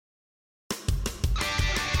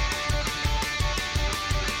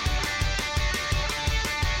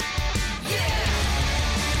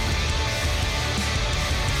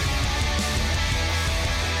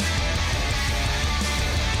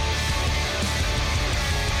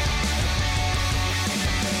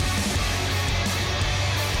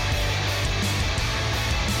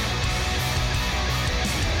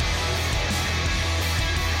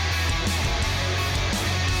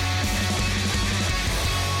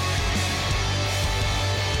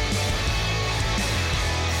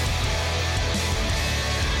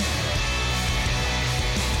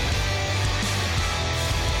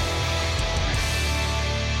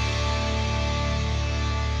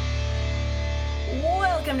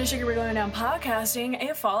Welcome to Sugar We're Going Down Podcasting,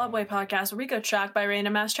 a Fall Out Boy podcast where we go track by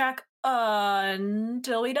random ass track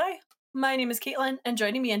until we die. My name is Caitlin, and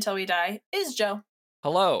joining me until we die is Joe.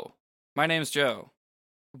 Hello, my name's Joe.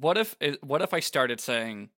 What if I started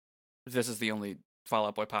saying this is the only Fall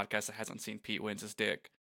Out Boy podcast that hasn't seen Pete wins his dick,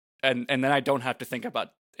 and then I don't have to think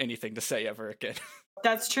about anything to say ever again.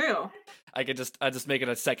 That's true. I just make it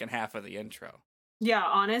a second half of the intro. Yeah,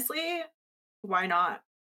 honestly, why not?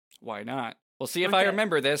 Why not? We'll see if I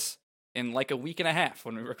remember this in like a week and a half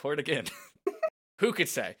when we record again. Who could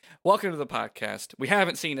say? Welcome to the podcast. We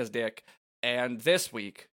haven't seen his dick, and this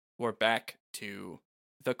week we're back to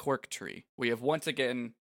the cork tree. We have once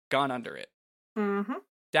again gone under it. Mm-hmm.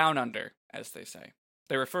 Down under, as they say.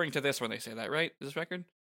 They're referring to this when they say that, right? Is this record?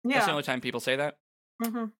 Yeah. That's the only time people say that?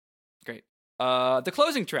 Mm-hmm. Great. The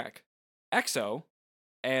closing track, EXO,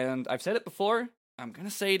 and I've said it before, I'm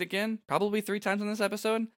gonna say it again, probably 3 times in this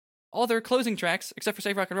episode. All their closing tracks, except for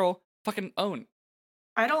Save Rock and Roll, fucking own.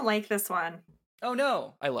 I don't like this one. Oh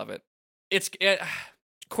no, I love it.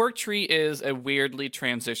 Cork Tree is a weirdly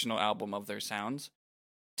transitional album of their sounds.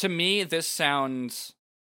 To me, this sounds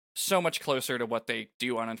so much closer to what they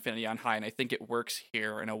do on Infinity on High, and I think it works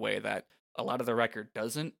here in a way that a lot of the record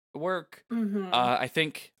doesn't work. Mm-hmm. I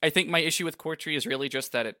think my issue with Cork Tree is really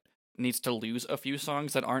just that it needs to lose a few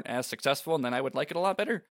songs that aren't as successful, and then I would like it a lot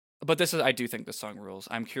better. But I do think this song rules.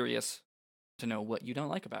 I'm curious to know what you don't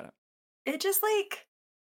like about it. It just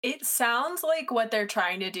it sounds like what they're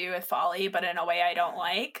trying to do with Folly, but in a way I don't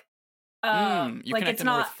like. You like connected it's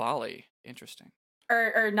not more with Folly. Interesting.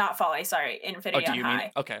 or not Folly. Sorry, Infinity on High.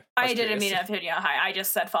 Mean? Okay, I didn't mean Infinity on High. I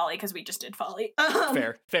just said Folly because we just did Folly.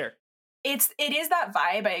 Fair. It is that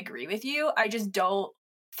vibe. I agree with you. I just don't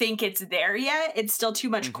think it's there yet. It's still too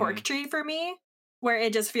much Cork Tree for me, where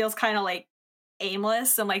it just feels kind of like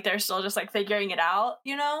aimless and like they're still just like figuring it out,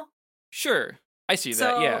 you know? Sure. I see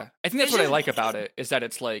that, yeah. I think that's what I like about it, is that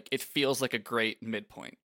it's like, it feels like a great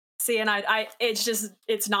midpoint. See, and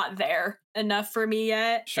it's not there enough for me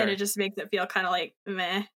yet. Sure. And it just makes it feel kind of like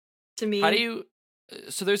meh to me.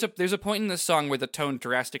 So there's a point in this song where the tone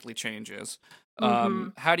drastically changes.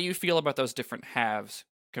 How do you feel about those different halves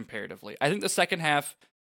comparatively? I think the second half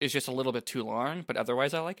is just a little bit too long, but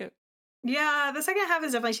otherwise I like it. Yeah, the second half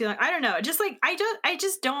is definitely too long. I don't know. Just like I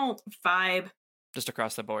just don't vibe. Just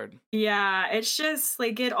across the board. Yeah, it's just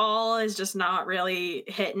like it all is just not really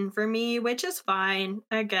hitting for me, which is fine.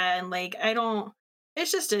 Again, like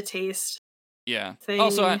it's just a taste. Yeah. Thing.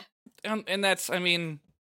 Also, and that's, I mean,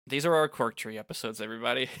 these are our Cork Tree episodes,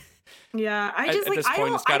 everybody. Yeah, I just like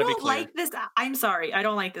I don't like this. I'm sorry, I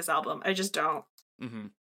don't like this album. I just don't. Mm-hmm.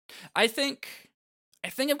 I think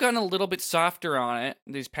I've gotten a little bit softer on it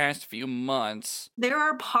these past few months. There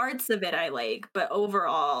are parts of it I like, but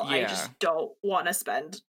overall, yeah. I just don't want to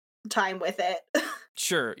spend time with it.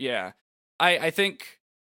 Sure, yeah. I think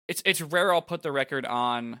it's rare I'll put the record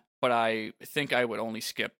on, but I think I would only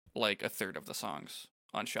skip like a third of the songs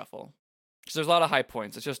on shuffle. Because there's a lot of high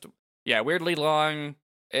points. It's just, weirdly long.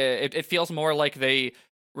 It feels more like they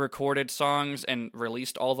recorded songs and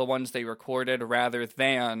released all the ones they recorded rather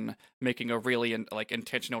than making a really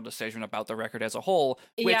intentional decision about the record as a whole,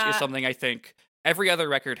 which is something I think every other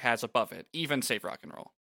record has above it, even Save Rock and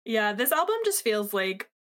Roll. Yeah, this album just feels like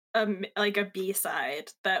a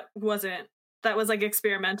B-side that was like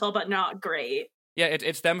experimental but not great. Yeah,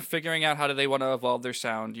 it's them figuring out how do they want to evolve their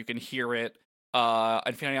sound. You can hear it.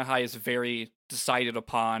 Infinity on High is very decided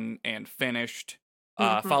upon and finished.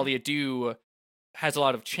 Folie à Deux has a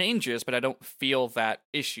lot of changes, but I don't feel that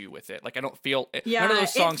issue with it. Like, I don't feel... none of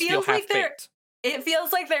those songs feel half-baked. It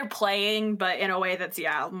feels like they're playing, but in a way that's,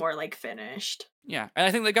 more, like, finished. Yeah, and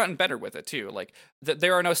I think they've gotten better with it, too. Like,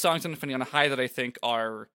 there are no songs in Infinity on High that I think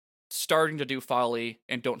are starting to do Folly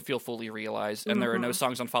and don't feel fully realized, and there are no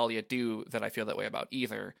songs on Folie à Deux that I feel that way about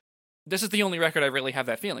either. This is the only record I really have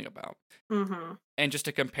that feeling about. Mm-hmm. And just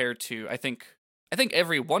to compare to, I think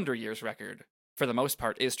every Wonder Years record, for the most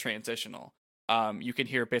part, is transitional. You can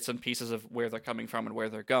hear bits and pieces of where they're coming from and where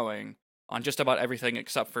they're going on just about everything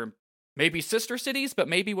except for maybe Sister Cities, but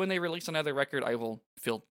maybe when they release another record, I will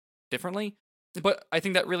feel differently. But I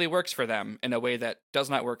think that really works for them in a way that does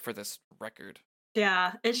not work for this record.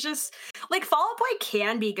 Yeah, it's just, like, Fall Out Boy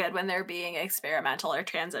can be good when they're being experimental or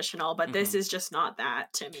transitional, but this is just not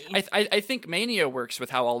that to me. I think Mania works with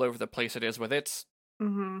how all over the place it is with its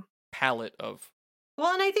palette of...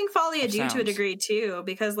 Well, and I think Folie à Deux to a degree too,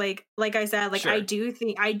 because like I said, like sure. I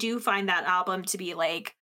do find that album to be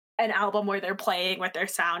like an album where they're playing with their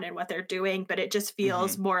sound and what they're doing, but it just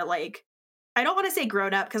feels more like I don't want to say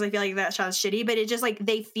grown up because I feel like that sounds shitty, but it just like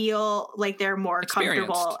they feel like they're more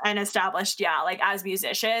comfortable and established, like as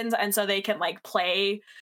musicians, and so they can like play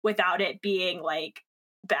without it being like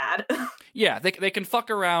bad. Yeah, they can fuck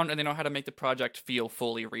around and they know how to make the project feel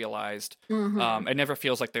fully realized. It never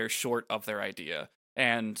feels like they're short of their idea,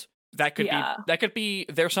 and that could be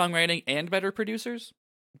their songwriting and better producers,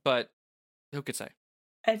 but who could say?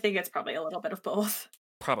 I think it's probably a little bit of both.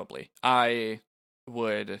 Probably. I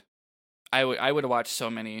would watch so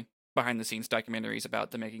many behind the scenes documentaries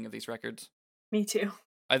about the making of these records. Me too.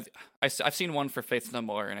 I've seen one for Faith No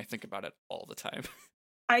More, and I think about it all the time.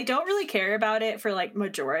 I don't really care about it for like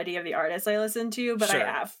majority of the artists I listen to, but Sure. I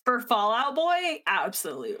have for Fall Out Boy,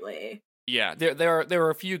 absolutely. Yeah, there are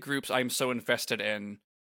a few groups I'm so invested in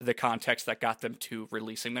the context that got them to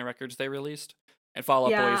releasing the records they released, and Fall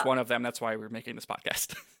Out Boy is one of them. That's why we're making this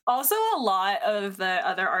podcast. Also, a lot of the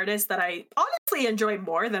other artists that I honestly enjoy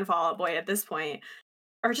more than Fall Out Boy at this point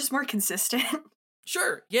are just more consistent.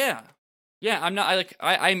 Sure, yeah.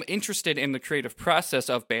 I'm interested in the creative process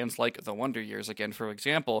of bands like The Wonder Years again, for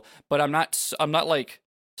example, but I'm not like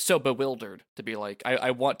so bewildered to be like, I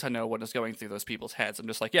want to know what is going through those people's heads. I'm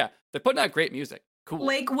just like, yeah, they're putting out great music. Cool.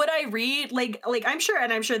 Like, would I read like I'm sure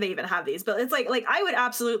they even have these, but it's like I would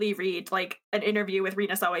absolutely read like an interview with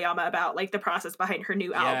Rina Sawayama about like the process behind her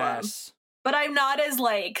new album. But I'm not as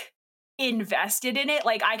like invested in it.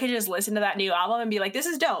 Like I could just listen to that new album and be like, this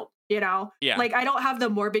is dope. Yeah. Like I don't have the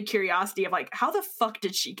morbid curiosity of like, how the fuck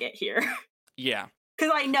did she get here? Yeah.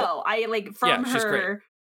 Because I know I like from her,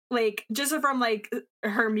 like just from like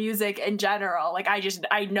her music in general. Like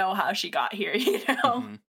I know how she got here.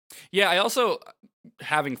 Mm-hmm. Yeah. I also,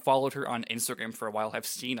 having followed her on Instagram for a while, have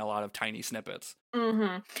seen a lot of tiny snippets.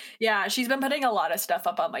 Yeah, she's been putting a lot of stuff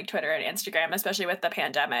up on like Twitter and Instagram, especially with the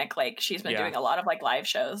pandemic. Like she's been doing a lot of like live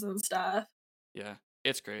shows and stuff. Yeah,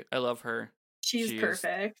 it's great. I love her. She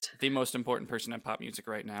perfect. The most important person in pop music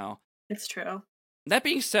right now. It's true. That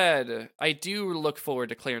being said, I do look forward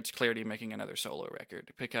to Clarence Clarity making another solo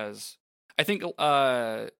record, because I think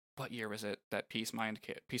what year was it that Peace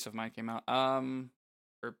of Mind came out?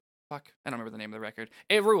 Fuck, I don't remember the name of the record.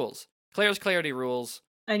 It rules. Clarence Clarity rules.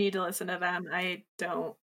 I need to listen to them. I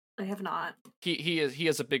have not. He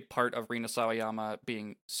is a big part of Rina Sawayama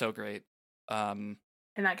being so great. In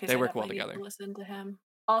that case, they work well together. Listen to him.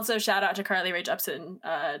 Also, shout out to Carly Rae Jepsen,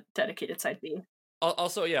 dedicated side B.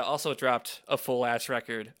 Also dropped a full ass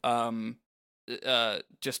record.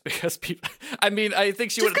 Just because people, I mean, I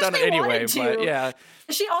think she would have done it anyway, but yeah.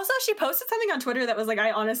 She posted something on Twitter that was like,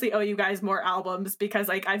 I honestly owe you guys more albums because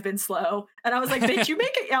like I've been slow. And I was like, bitch, you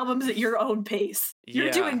make albums at your own pace.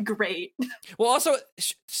 You're doing great. Well, also,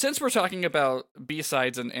 since we're talking about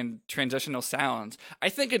B-sides and transitional sounds, I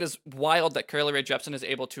think it is wild that Carly Rae Jepsen is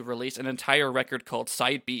able to release an entire record called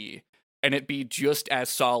Side B and it be just as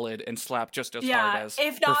solid and slap just as hard as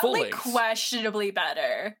if not like questionably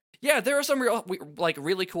better. Yeah, there are some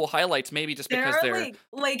really cool highlights, maybe just because they're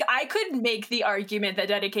like I could make the argument that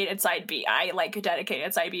Dedicated Side B, I like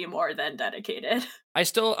Dedicated Side B more than Dedicated. I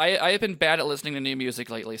have been bad at listening to new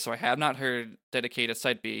music lately, so I have not heard Dedicated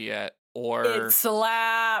Side B yet. Or it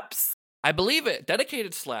slaps. I believe it.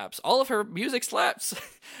 Dedicated slaps. All of her music slaps.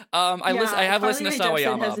 I have listened to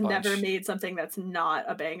Sawayama has never made something that's not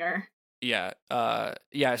a banger. Yeah.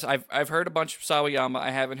 Yes, I've heard a bunch of Sawayama.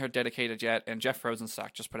 I haven't heard Dedicated yet, and Jeff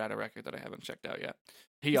Rosenstock just put out a record that I haven't checked out yet.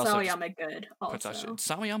 He also Sawayama good. Also,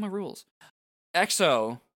 Sawayama rules.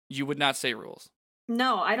 EXO, you would not say rules.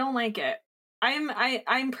 No, I don't like it.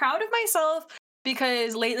 I'm proud of myself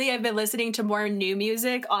because lately I've been listening to more new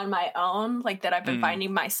music on my own, like that I've been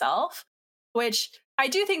finding myself, which I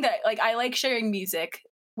do think that like I like sharing music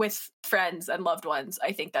with friends and loved ones.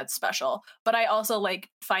 I think that's special. But I also like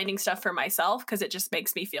finding stuff for myself because it just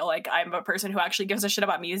makes me feel like I'm a person who actually gives a shit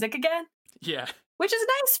about music again. Yeah. Which is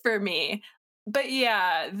nice for me. But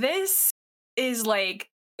yeah, this is like,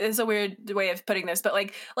 it's a weird way of putting this, but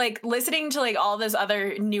like listening to like all this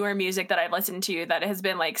other newer music that I've listened to that has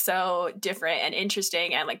been like so different and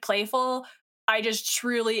interesting and like playful. I just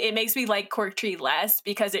truly, it makes me like Cork Tree less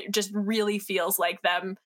because it just really feels like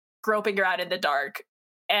them groping around in the dark.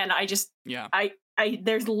 And I just, I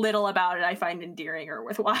there's little about it I find endearing or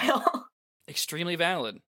worthwhile. Extremely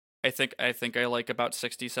valid. I think I like about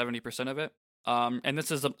 60-70% of it. And this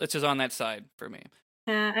is on that side for me.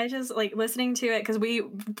 I just like listening to it because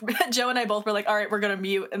Joe and I both were like, all right, we're going to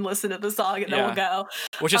mute and listen to the song and then we'll go.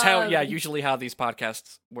 Which is usually how these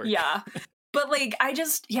podcasts work. Yeah. But like, I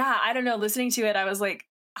don't know, listening to it, I was like,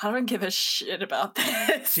 I don't give a shit about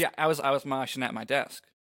this. Yeah, I was moshing at my desk.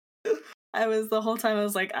 The whole time I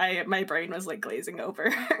was like, my brain was like glazing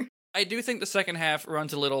over. I do think the second half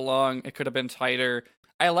runs a little long. It could have been tighter.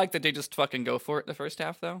 I like that they just fucking go for it the first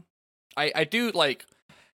half, though. I do like,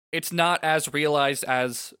 it's not as realized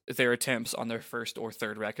as their attempts on their first or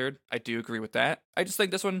third record. I do agree with that. I just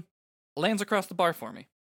think this one lands across the bar for me.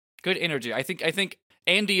 Good energy. I think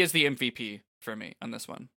Andy is the MVP for me on this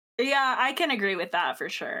one. Yeah, I can agree with that for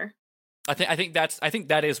sure. I think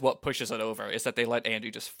that is what pushes it over, is that they let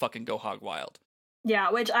Andy just fucking go hog wild.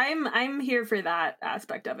 Yeah, which I'm here for that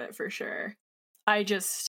aspect of it for sure.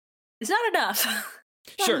 It's not enough.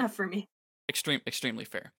 Not Sure. enough for me. Extremely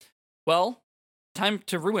fair. Well, time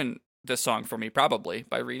to ruin this song for me, probably,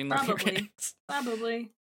 by reading the lyrics.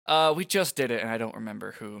 Probably. We just did it, and I don't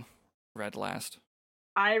remember who read last.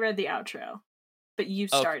 I read the outro, but you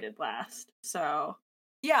started last. So,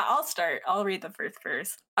 yeah, I'll start. I'll read the first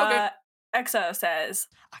verse. Okay. EXO says,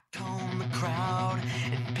 I comb the crowd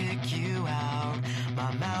and pick you out.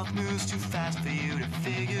 My mouth moves too fast for you to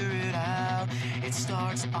figure it out. It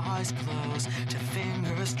starts eyes closed to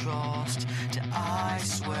fingers crossed, to I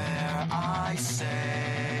swear I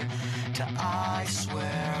say, to I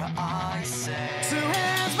swear I say. Two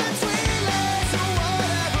hands between legs or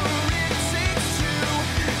whatever it takes to.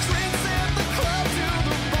 Drinks at the club, to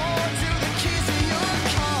the bar, to the keys to your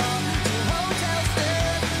car, to hotel stay,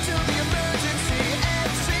 to the emergency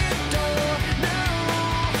exit door. No,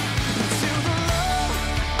 to the love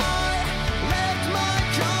I left my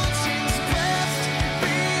conscience pressed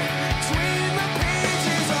between the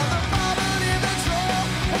pages of the bottle in the drawer.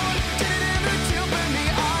 What did it ever do for me?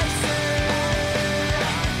 I say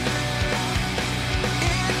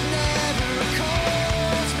it never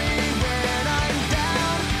calls me when I'm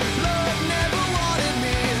down. Love never wanted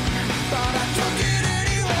me, but I took it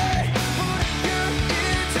anyway. Put your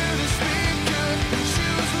ear to the speaker,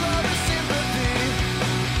 choose love or sympathy,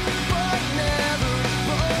 but never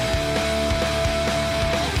both.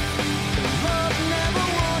 Love never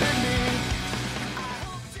wanted me. I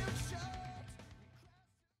hope to show.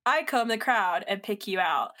 I comb the crowd and pick you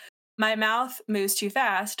out. My mouth moves too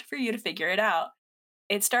fast for you to figure it out.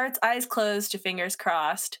 It starts eyes closed to fingers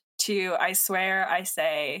crossed, to I swear I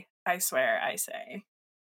say, I swear I say.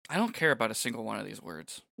 I don't care about a single one of these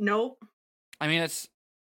words. Nope. I mean, it's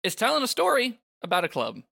telling a story about a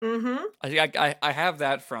club. Mm-hmm. I have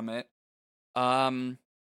that from it, and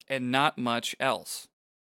not much else.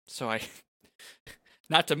 So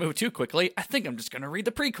not to move too quickly, I think I'm just gonna read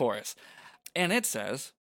the pre-chorus, and it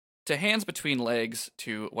says, "To hands between legs,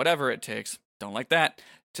 to whatever it takes." Don't like that.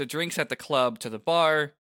 To drinks at the club, to the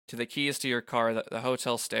bar, to the keys to your car, the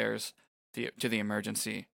hotel stairs, to the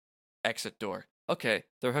emergency exit door. Okay,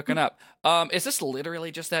 they're hooking up. Is this literally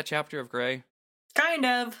just that chapter of Grey? Kind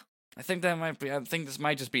of. I think this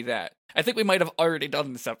might just be that. I think we might have already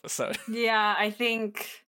done this episode. Yeah, I think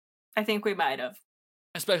we might have.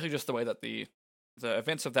 Especially just the way that the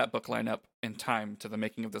events of that book line up in time to the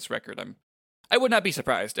making of this record. I would not be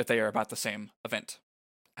surprised if they are about the same event.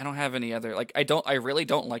 I don't have any other, I really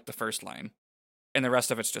don't like the first line, and the rest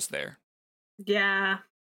of it's just there. Yeah.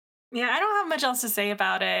 Yeah, I don't have much else to say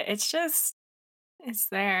about it. It's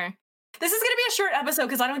there. This is gonna be a short episode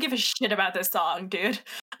because I don't give a shit about this song, dude.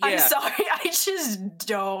 I'm Yeah. sorry, I just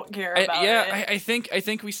don't care about it. I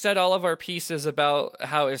think we said all of our pieces about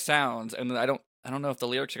how it sounds, and I don't know if the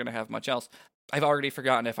lyrics are gonna have much else. I've already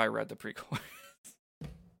forgotten if I read the pre-chorus.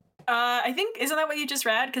 I think, isn't that what you just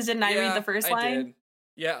read? Because didn't I read the first line? Did.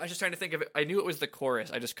 Yeah, I was just trying to think of it. I knew it was the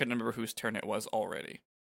chorus. I just couldn't remember whose turn it was already.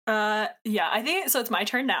 Yeah, I think so. It's my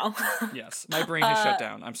turn now. Yes, my brain has shut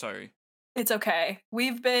down. I'm sorry. It's okay.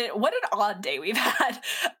 What an odd day we've had.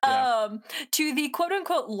 Yeah. To the quote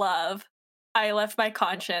unquote love, I left my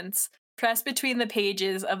conscience pressed between the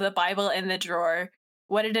pages of the Bible in the drawer.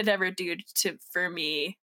 What did it ever do for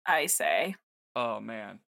me? I say. Oh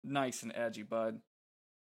man, nice and edgy, bud.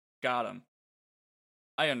 Got him.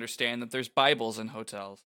 I understand that there's Bibles in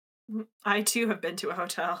hotels. I too have been to a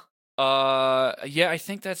hotel. Yeah, I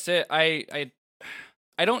think that's it. I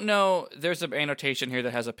don't know. There's an annotation here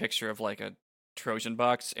that has a picture of like a Trojan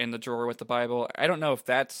box in the drawer with the Bible. I don't know if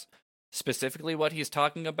that's specifically what he's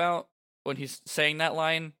talking about when he's saying that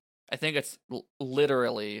line. I think it's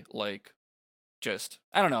literally like just,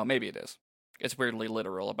 I don't know, maybe it is. It's weirdly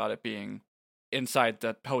literal about it being inside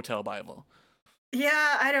the hotel Bible.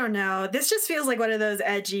 Yeah, I don't know. This just feels like one of those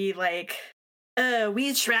edgy, like,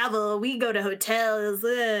 we travel, we go to hotels,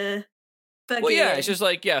 Well, yeah, it's just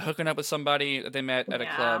like, hooking up with somebody that they met at a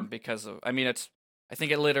club because of, I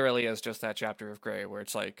think it literally is just that chapter of Grey where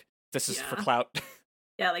it's like, this is for clout.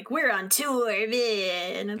 Yeah, like, we're on tour,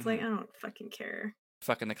 man. And it's like, I don't fucking care.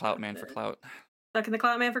 Fucking the clout man for clout. Fucking the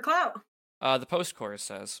clout man for clout. The post-chorus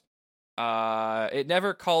says, It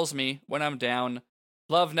never calls me when I'm down.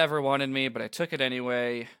 Love never wanted me, but I took it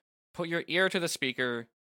anyway. Put your ear to the speaker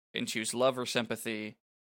and choose love or sympathy,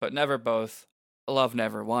 but never both. Love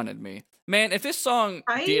never wanted me. Man, if this song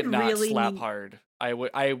I did not really- slap hard, I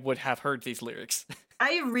would have heard these lyrics.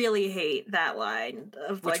 I really hate that line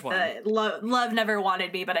of Which like the love never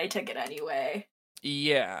wanted me, but I took it anyway.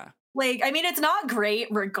 Yeah. Like, I mean, it's not great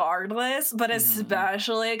regardless, but Mhm.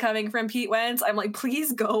 especially coming from Pete Wentz, I'm like,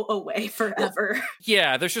 please go away forever.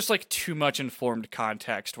 Yeah, there's just like too much informed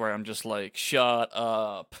context where I'm just like, shut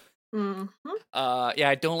up. Mhm. Yeah,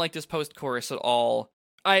 I don't like this post-chorus at all.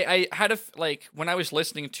 I had like, when I was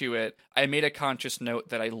listening to it, I made a conscious note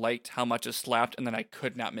that I liked how much it slapped, and then I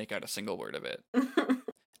could not make out a single word of it.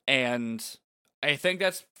 And I think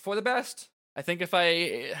that's for the best. I think if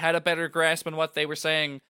I had a better grasp on what they were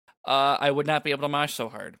saying, I would not be able to mosh so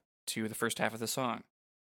hard to the first half of the song.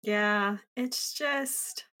 Yeah, it's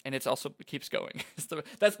just And it also keeps going.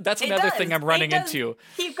 That's It another thing does. I'm running It does into.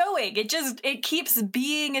 keep going. It keeps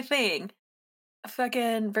being a thing.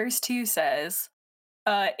 Fucking verse 2 says,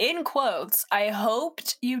 in quotes, I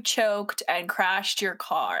hoped you choked and crashed your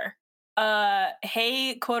car.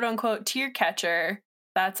 Hey, quote unquote tear catcher,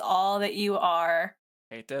 that's all that you are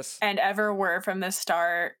Hate this. and ever were from the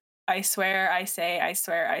start. I swear, I say, I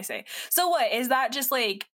swear, I say. So what, is that just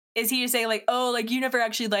like, is he just saying like, oh, like you never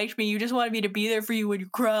actually liked me, you just wanted me to be there for you when you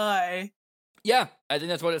cry? Yeah, I think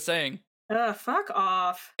that's what it's saying. Fuck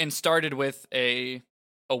off. And started with a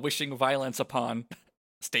wishing violence upon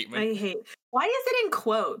statement. I hate. Why is it in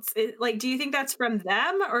quotes? Like, do you think that's from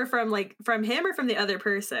them or from him or from the other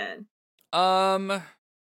person? I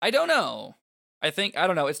don't know. I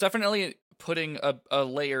don't know. It's definitely putting a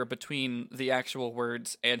layer between the actual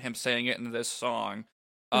words and him saying it in this song.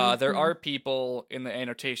 There Mhm. are people in the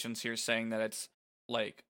annotations here saying that it's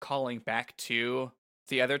like calling back to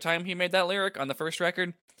the other time he made that lyric on the first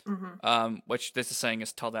record. Mhm. Which this is saying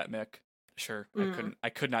is "Tell That Mick." Sure, Mm. I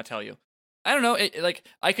could not tell you. I don't know. Like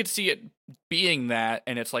I could see it being that,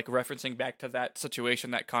 and it's like referencing back to that situation,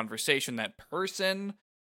 that conversation, that person.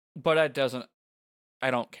 But it doesn't. I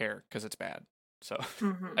don't care because it's bad. So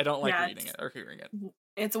Mhm. I don't like Yeah, reading it or hearing it.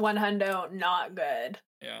 It's one hundo not good.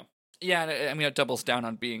 Yeah, yeah. And I mean, it doubles down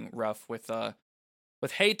on being rough with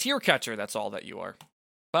 "Hey, tear catcher, that's all that you are."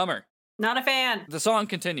 Bummer. Not a fan. The song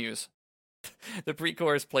continues. The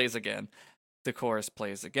pre-chorus plays again. The chorus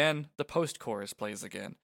plays again. The post-chorus plays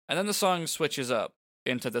again. And then the song switches up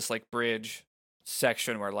into this like bridge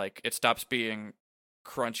section where like it stops being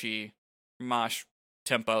crunchy mosh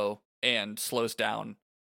tempo and slows down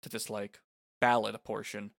to this like ballad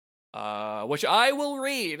portion, which I will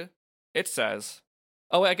read. It says,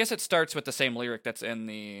 oh, I guess it starts with the same lyric that's in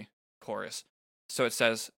the chorus. So it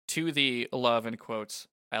says, to the love, in quotes,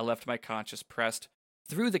 I left my conscience pressed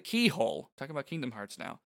through the keyhole. Talking about Kingdom Hearts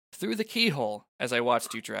now. Through the keyhole as I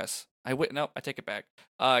watched you dress. No, I take it back.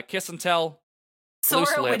 Kiss and tell. Loose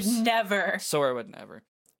Sora would lips. never. Sora would never.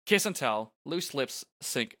 Kiss and tell. Loose lips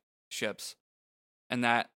sink ships. And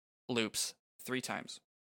that loops 3 times.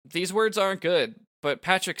 These words aren't good, but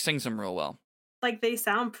Patrick sings them real well. Like, they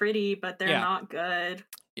sound pretty, but they're Yeah. not good.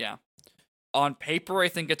 Yeah. On paper, I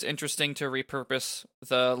think it's interesting to repurpose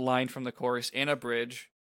the line from the chorus in a bridge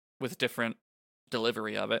with different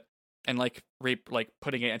delivery of it, and like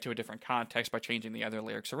putting it into a different context by changing the other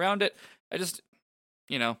lyrics around it. I just,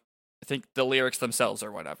 I think the lyrics themselves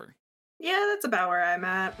are whatever. Yeah, that's about where I'm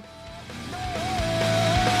at. To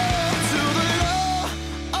the law,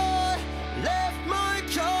 I left my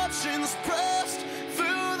conscience pressed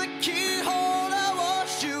through the keyhole. I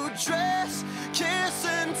watched you dress, kiss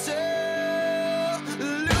and tell.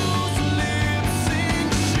 Loose lips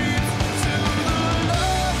sink ships. To the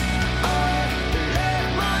law, I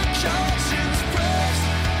left my conscience pressed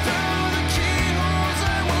through the keyholes.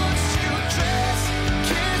 I watched you dress,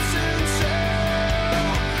 kiss and tell.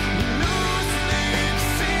 Loose lips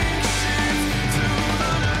sink ships. To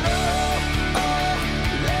the law, I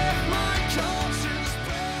left my conscience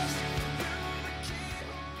pressed through the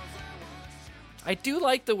keyholes. I do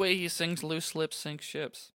like the way he sings "Loose Lips Sink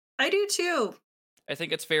Ships." I do too. I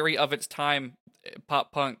think it's very of its time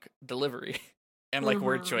pop punk delivery and like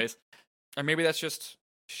word Mhm. choice. Or maybe that's just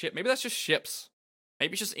ship. Maybe that's just ships.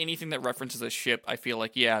 Maybe it's just anything that references a ship. I feel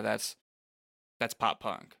like, yeah, that's pop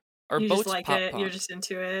punk. Or You boats just like pop it. punk. You're just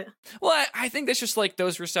into it. Well, I think that's just like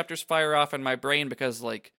those receptors fire off in my brain because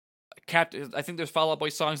like I think there's Fall Out Boy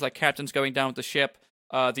songs like Captain's Going Down with the Ship.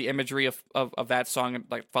 The imagery of that song,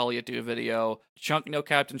 like Follow You Do video. Chunk No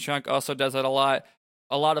Captain Chunk also does it a lot.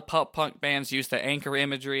 A lot of pop punk bands use the anchor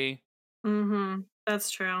imagery, Mm-hmm. That's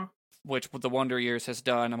true. which the Wonder Years has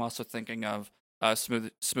done. I'm also thinking of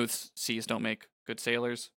Smooth seas don't make good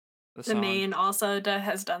sailors. The song. Main also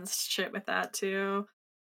has done shit with that too.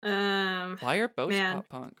 Why are both man. pop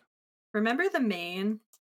punk? Remember The Main?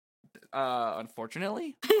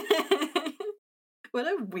 Unfortunately. What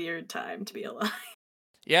a weird time to be alive.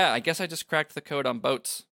 Yeah, I guess I just cracked the code on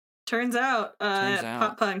boats. Turns out, Turns out.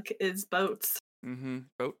 pop punk is boats. Mm-hmm.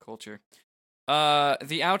 Boat culture.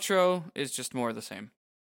 The outro is just more of the same.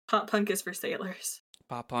 Pop punk is for sailors.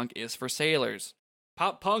 Pop punk is for sailors.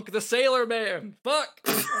 Pop punk the Sailor Man. Fuck.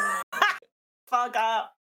 Fuck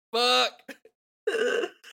up. Fuck. I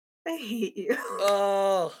hate you.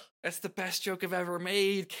 Oh, that's the best joke I've ever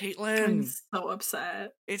made, Caitlin. I'm so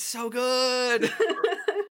upset. It's so good.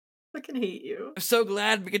 I fucking hate you. I'm so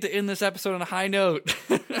glad we get to end this episode on a high note.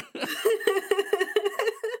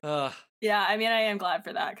 Yeah, I mean, I am glad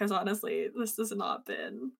for that because honestly, this has not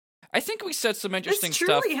been. I think we said some interesting This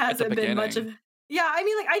stuff truly at the hasn't been beginning. much of. Yeah, I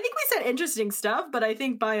mean, like I think we said interesting stuff, but I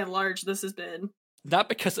think by and large, this has been. Not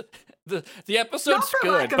because the episode's for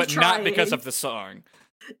good, lack of but not because trying. of the song.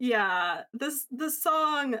 Yeah, the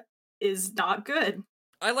song is not good.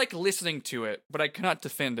 I like listening to it, but I cannot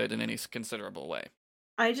defend it in any considerable way.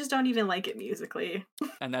 I just don't even like it musically.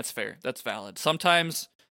 And that's fair. That's valid. Sometimes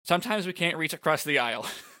we can't reach across the aisle.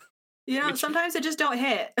 You know, sometimes it just don't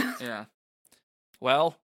hit. Yeah.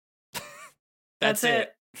 Well, that's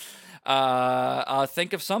it. I'll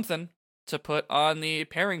think of something to put on the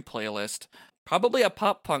pairing playlist. Probably a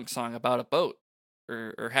pop punk song about a boat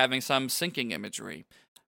or having some sinking imagery.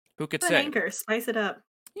 Who could Put say? Anchor, spice it up.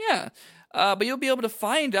 Yeah. But you'll be able to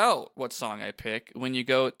find out what song I pick when you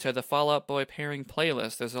go to the Fall Out Boy pairing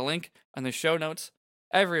playlist. There's a link on the show notes.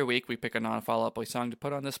 Every week we pick a non-Fall Out Boy song to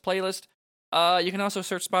put on this playlist. You can also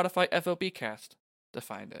search Spotify FOBcast to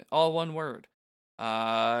find it. All one word.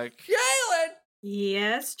 Kaylin!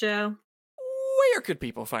 Yes, Joe. Where could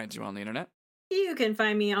people find you on the internet? You can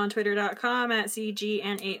find me on twitter.com at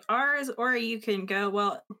CGN8Rs, or you can go,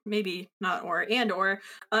 well, maybe not or,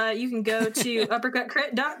 you can go to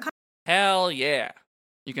uppercutcrit.com. Hell yeah.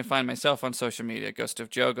 You can find myself on social media, Ghost of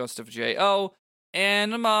Joe, Ghost of J.O.,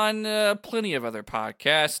 and I'm on plenty of other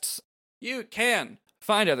podcasts. You can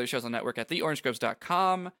find other shows on the network at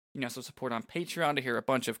theorangegroves.com. You can also support on Patreon to hear a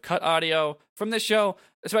bunch of cut audio from this show,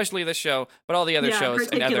 especially this show, but all the other shows.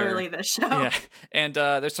 Particularly this show. Yeah, and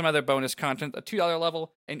there's some other bonus content at the $2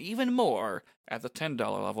 level, and even more at the $10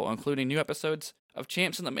 level, including new episodes of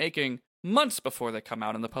Champs in the Making months before they come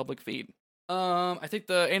out in the public feed. I think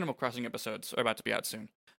the Animal Crossing episodes are about to be out soon.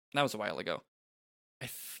 That was a while ago.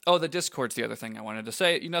 The Discord's the other thing I wanted to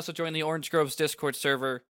say. You can also join the Orange Groves Discord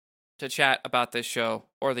server to chat about this show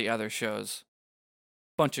or the other shows.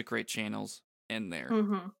 Bunch of great channels in there.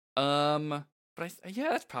 Mm-hmm. But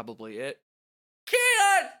that's probably it.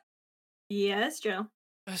 Kian! Yes, Joe.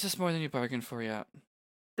 Is this more than you bargained for yet?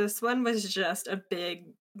 This one was just a big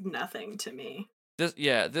nothing to me.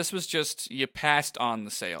 This was just you passed on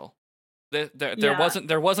the sale. There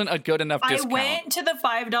wasn't a good enough discount. I went to the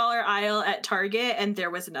 $5 aisle at Target and there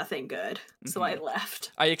was nothing good, so I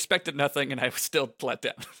left. I expected nothing and I was still let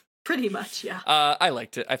down. Pretty much, yeah. I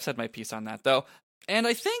liked it. I've said my piece on that though, and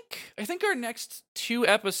I think our next 2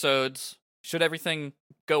 episodes, should everything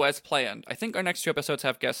go as planned, I think our next 2 episodes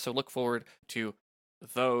have guests, so look forward to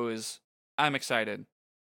those. I'm excited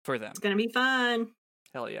for them. It's gonna be fun.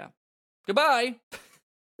 Hell yeah! Goodbye.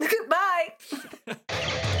 Goodbye.